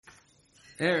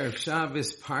Erev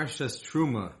Shabbos Parshas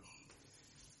Truma.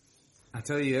 I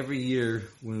tell you, every year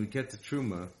when we get to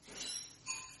Truma,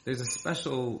 there's a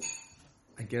special,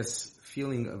 I guess,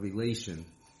 feeling of elation.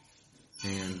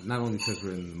 And not only because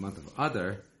we're in the month of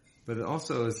Adar, but it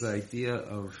also is the idea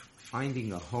of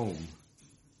finding a home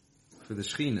for the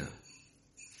Shekhinah.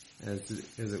 As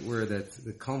it were, that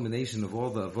the culmination of all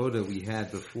the avoda we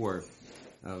had before,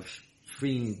 of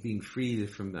being freed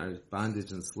from our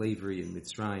bondage and slavery in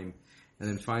Mitzrayim, and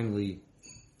then finally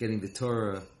getting the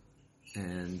Torah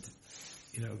and,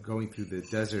 going through the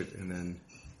desert and then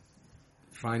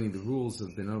finding the rules of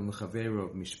Benod L'Chavero,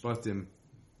 of Mishpatim.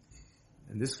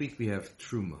 And this week we have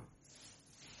Truma.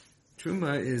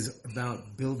 Truma is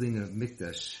about building a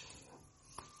mikdash.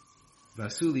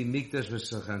 Vasuli mikdash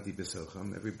v'shachanti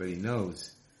b'socham. Everybody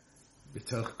knows.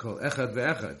 B'toch kol echad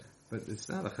ve'echad. But it's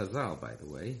not a chazal, by the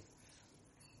way.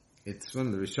 It's one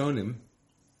of the Rishonim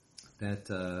that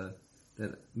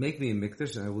make me a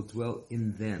mikdash, and I will dwell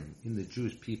in them, in the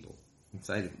Jewish people,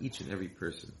 inside of each and every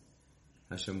person.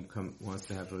 Hashem wants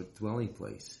to have a dwelling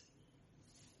place.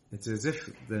 It's as if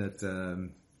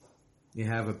that you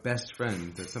have a best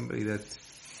friend, that somebody that,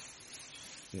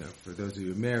 for those of you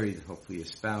who are married, hopefully your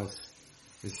spouse,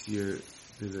 there's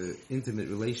an intimate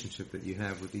relationship that you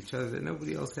have with each other that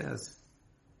nobody else has.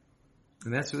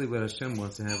 And that's really what Hashem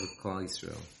wants to have with Klal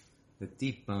Yisrael. A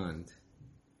deep bond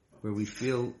where we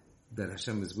feel that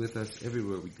Hashem is with us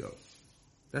everywhere we go.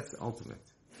 That's the ultimate.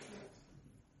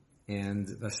 And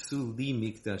Vasu li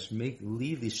mikdash, make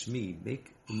li lishmi,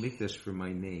 make the mikdash for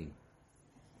my name.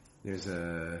 There's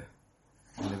a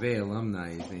Neve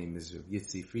alumni, his name is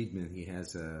Yitzi Friedman.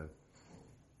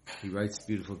 He writes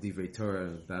beautiful Divrei Torah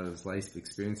about his life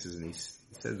experiences, and he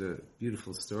said a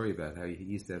beautiful story about how he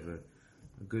used to have a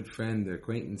good friend, or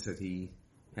acquaintance that he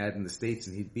had in the States,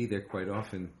 and he'd be there quite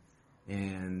often,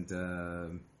 and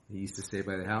he used to stay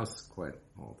by the house quite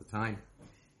all the time,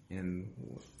 and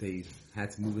they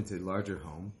had to move into a larger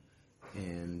home,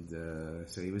 and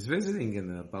so he was visiting, and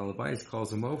the Baal Habayis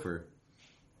calls him over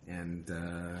and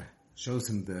shows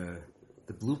him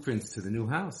the blueprints to the new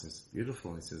house. It's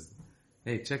beautiful. He says,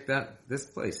 "Hey, check that this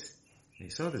place." And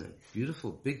he saw there's a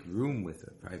beautiful big room with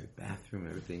a private bathroom and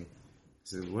everything. He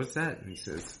said, "What's that?" And he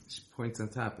says, she points on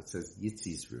top, it says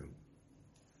Yitzi's room.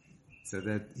 So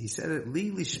that he said it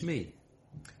li lishmi.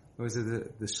 Or was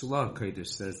it the Shalach Kodesh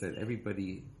says that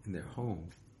everybody in their home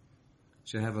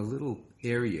should have a little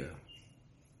area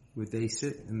where they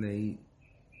sit and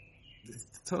it's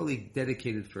totally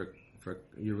dedicated for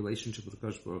your relationship with the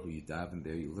Kodesh Baruch Hu. You daven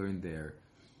there, you learn there.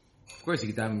 Of course,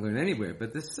 you can daven and learn anywhere,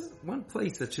 but there's one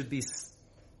place that should be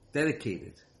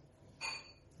dedicated.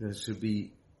 That should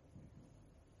be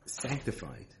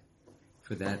sanctified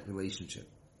for that relationship.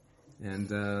 And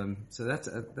so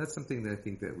that's something that I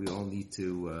think that we all need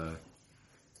to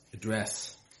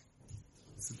address.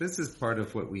 So this is part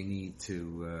of what we need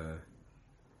to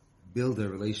build a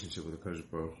relationship with the Kodesh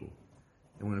Baruch Hu.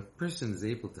 And when a person is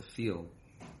able to feel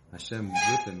Hashem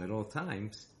with them at all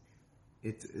times,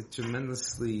 it's a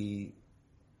tremendously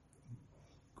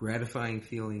gratifying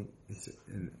feeling.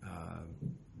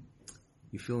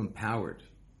 You feel empowered.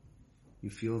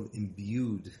 You feel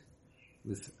imbued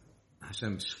with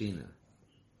Hashem's Shekhinah.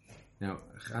 Now,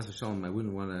 Chas v'Shalom, I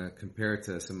wouldn't want to compare it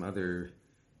to some other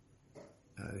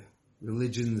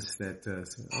religions that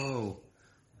say, "Oh,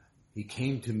 he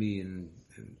came to me and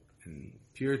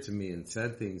appeared to me and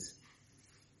said things."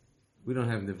 We don't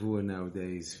have nevuah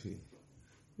nowadays.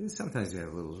 Sometimes we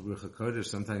have a little Ruach HaKodesh.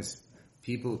 Sometimes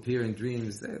people appear in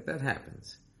dreams. That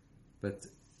happens. But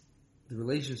the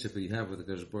relationship that you have with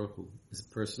the Kodesh Baruch Hu is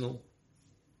personal,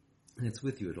 and it's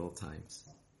with you at all times.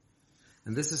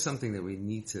 And this is something that we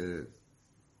need to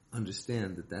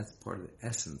understand, that that's part of the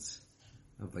essence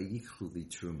of Vayikhu li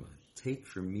Truma. Take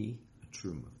for me a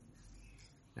Truma.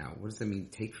 Now, what does that mean,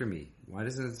 take for me? Why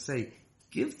doesn't it say,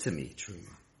 give to me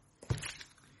Truma?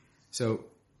 So,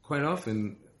 quite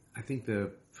often, I think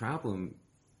the problem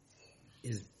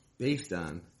is based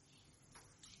on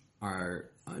our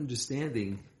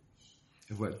understanding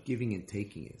of what giving and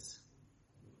taking is.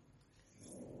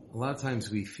 A lot of times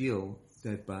we feel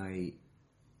that by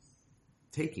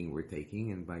taking, we're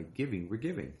taking, and by giving, we're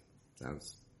giving.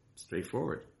 Sounds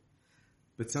straightforward.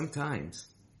 But sometimes,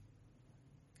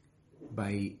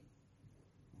 by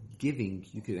giving,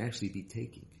 you could actually be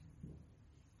taking.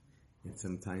 And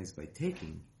sometimes by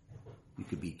taking, you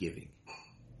could be giving.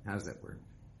 How does that work?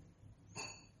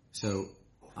 So,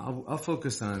 I'll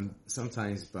focus on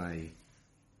sometimes by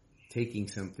taking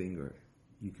something, or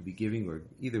you could be giving, or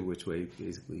either which way,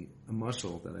 basically. A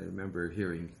mashal that I remember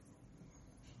hearing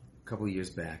a couple of years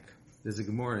back. There's a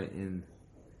Gemara in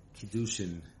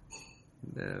Kiddushin,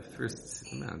 The first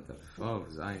amount of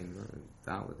Vav, Zayin, or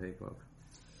Dalet, Hey Vav.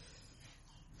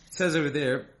 It says over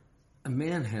there, a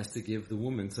man has to give the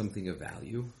woman something of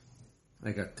value,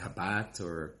 like a tabat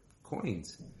or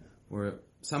coins, or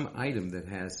some item that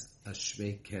has a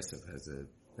shvei kesef, has a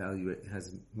value, it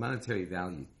has monetary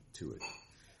value to it.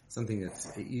 Something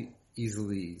that's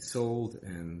easily sold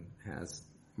and has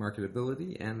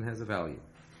marketability and has a value.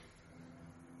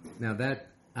 Now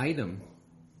that item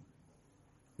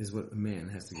is what a man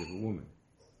has to give a woman.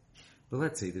 But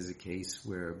let's say there's a case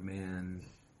where a man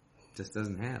just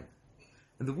doesn't have,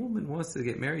 and the woman wants to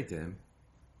get married to him.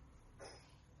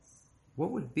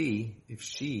 What would be if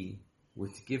she were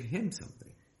to give him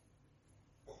something?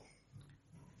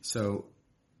 So,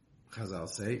 Chazal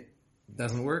say, it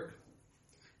doesn't work.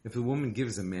 If a woman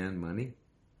gives a man money,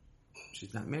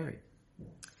 she's not married.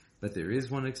 But there is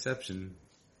one exception,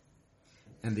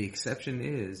 and the exception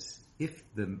is if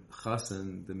the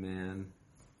chassan, the man,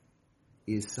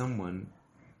 is someone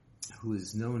who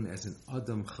is known as an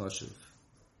Adam Chashuv,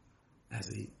 as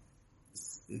a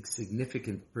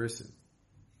significant person,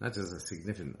 not just a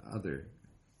significant other,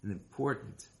 an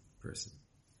important person.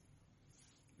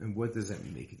 And what does that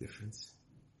make a difference?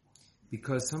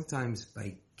 Because sometimes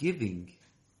by giving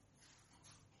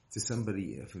to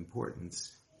somebody of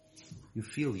importance, you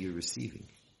feel you're receiving.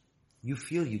 You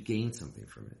feel you gain something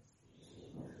from it.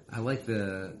 I like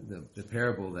the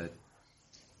parable that,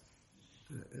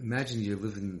 imagine you're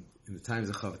living in the times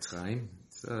of Chavetz Chaim.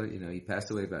 So, he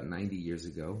passed away about 90 years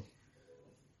ago.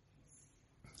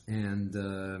 And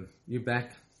you're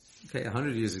back,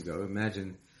 100 years ago.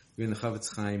 Imagine you're in the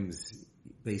Chavetz Chaim's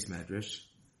base madrash,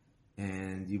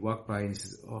 and you walk by and he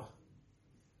says, "Oh,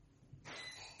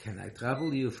 can I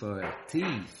trouble you for tea?"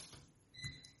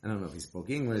 I don't know if he spoke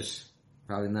English,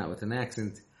 probably not with an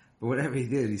accent, but whatever he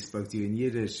did, he spoke to you in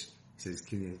Yiddish. He says,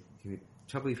 can you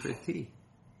trouble you for tea?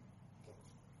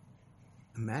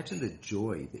 Imagine the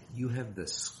joy that you have the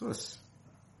schus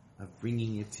of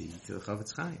bringing your tea to the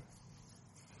Chavetz Chaim.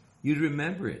 You'd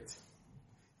remember it.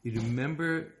 You'd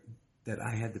remember that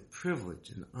I had the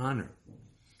privilege and honor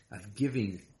of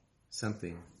giving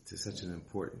something to such an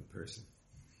important person.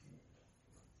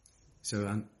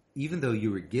 So even though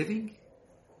you were giving,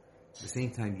 at the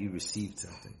same time you received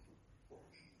something.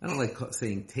 I don't like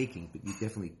saying taking, but you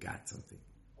definitely got something.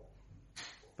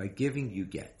 By giving, you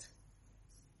get.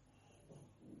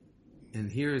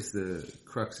 And here is the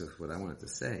crux of what I wanted to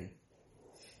say,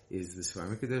 is the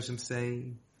Sfarim Kedoshim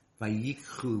say,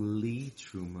 Vayikhu li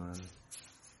truma,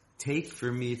 take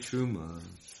for me truma,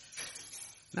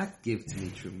 not give to me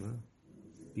truma,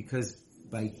 because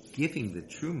by giving the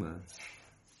truma,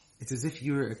 it's as if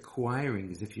you're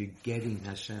acquiring, as if you're getting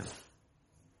Hashem.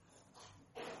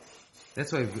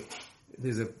 That's why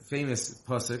there's a famous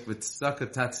pasuk with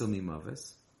Tzedakah tatzil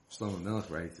mimavis. Shlomo Melech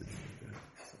writes it.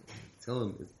 Tell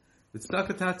him, with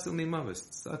Tzedakah tatzil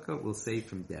mimavis, Tzedakah will save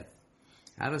from death.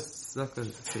 How does Tzedakah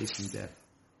save from death?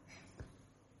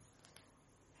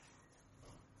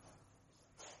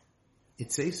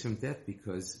 It saves from death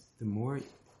because the more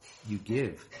you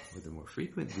give, or the more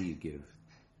frequently you give,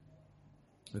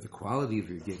 or the quality of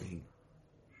your giving,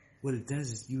 what it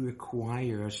does is you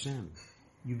acquire Hashem.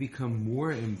 You become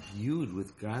more imbued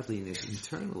with godliness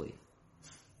internally.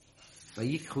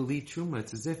 Vayikhu li truma,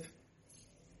 it's as if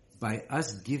by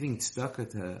us giving tzedakah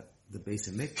to the Beis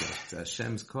HaMikdash, to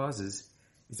Hashem's causes,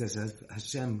 it's as if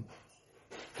Hashem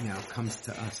now comes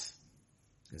to us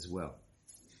as well.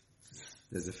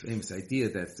 There's a famous idea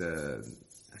that,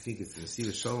 I think it's the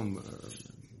Siva Shalom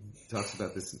talks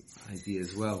about this idea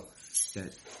as well,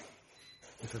 that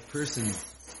if a person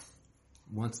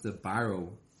wants to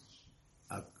borrow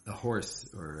a horse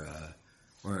or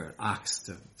an ox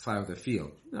to plow the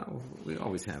field, we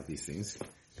always have these things,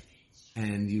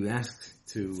 and you ask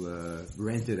to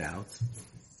rent it out,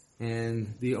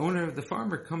 and the owner of the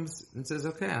farmer comes and says,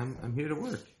 "Okay, I'm here to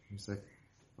work." He's like,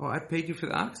 "Oh, I paid you for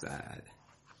the ox."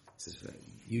 He says,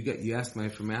 "You asked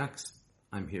for my ox.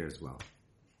 I'm here as well."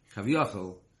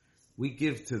 Kaviyachol, we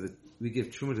give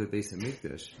truma to the Beis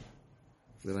HaMikdash.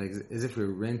 We're like, as if we're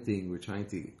renting, we're trying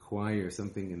to acquire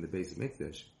something in the Beis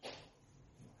HaMikdash.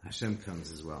 Hashem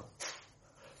comes as well.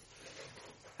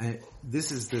 And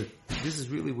this is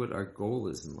really what our goal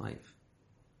is in life.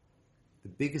 The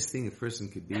biggest thing a person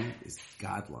could be is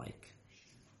godlike.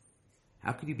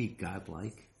 How could you be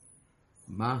godlike?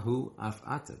 Mahu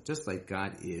af'ata. Just like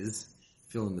God is,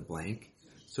 fill in the blank,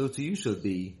 so too you shall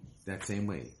be that same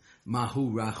way.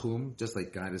 Mahu rachum. Just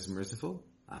like God is merciful,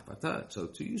 af'ata. So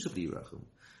too you shall be rachum.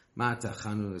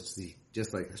 Ma'atachanu.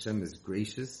 Just like Hashem is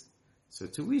gracious, so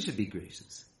too we should be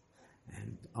gracious.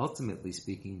 And ultimately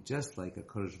speaking, just like a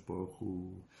Kodesh Baruch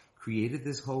Hu created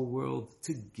this whole world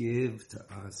to give to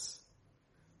us,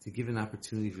 to give an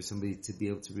opportunity for somebody to be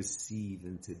able to receive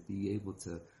and to be able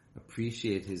to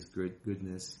appreciate his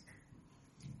goodness.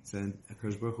 So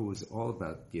HaKadosh Baruch Hu was all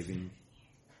about giving.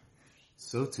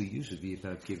 So too you should be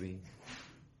about giving.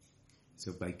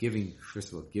 So by giving, first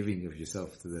of all, giving of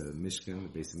yourself to the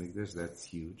Mishkan, the Beis HaMikdash, that's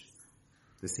huge.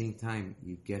 At the same time,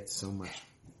 you get so much.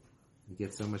 You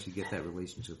get that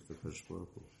relationship with the HaKadosh Baruch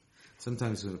Hu.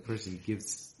 Sometimes when a person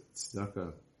gives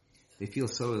tzedakah, they feel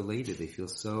so elated, they feel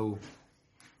so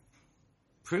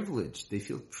privileged. They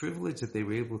feel privileged that they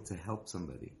were able to help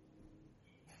somebody.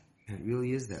 And it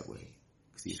really is that way.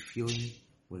 Because you're feeling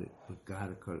what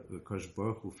God, what Kodesh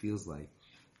Baruch Hu feels like.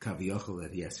 Kaviyachol,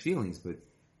 that he has feelings, but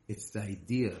it's the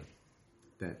idea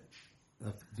that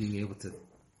of being able to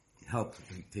help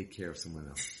and take care of someone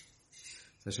else.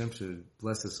 So Hashem should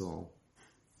bless us all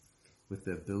with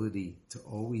the ability to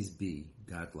always be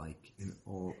godlike in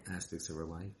all aspects of our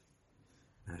life.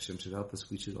 And Hashem should help us.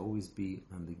 We should always be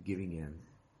on the giving end.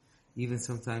 Even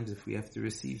sometimes if we have to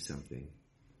receive something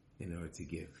in order to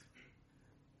give.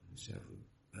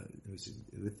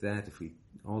 With that, if we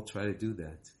all try to do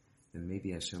that, then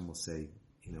maybe Hashem will say,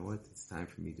 you know what, it's time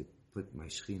for me to put my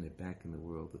Shekhinah back in the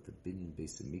world with the Binyan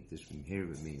Beis HaMikdash from here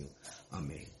with me.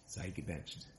 Amen. Sei gebencht.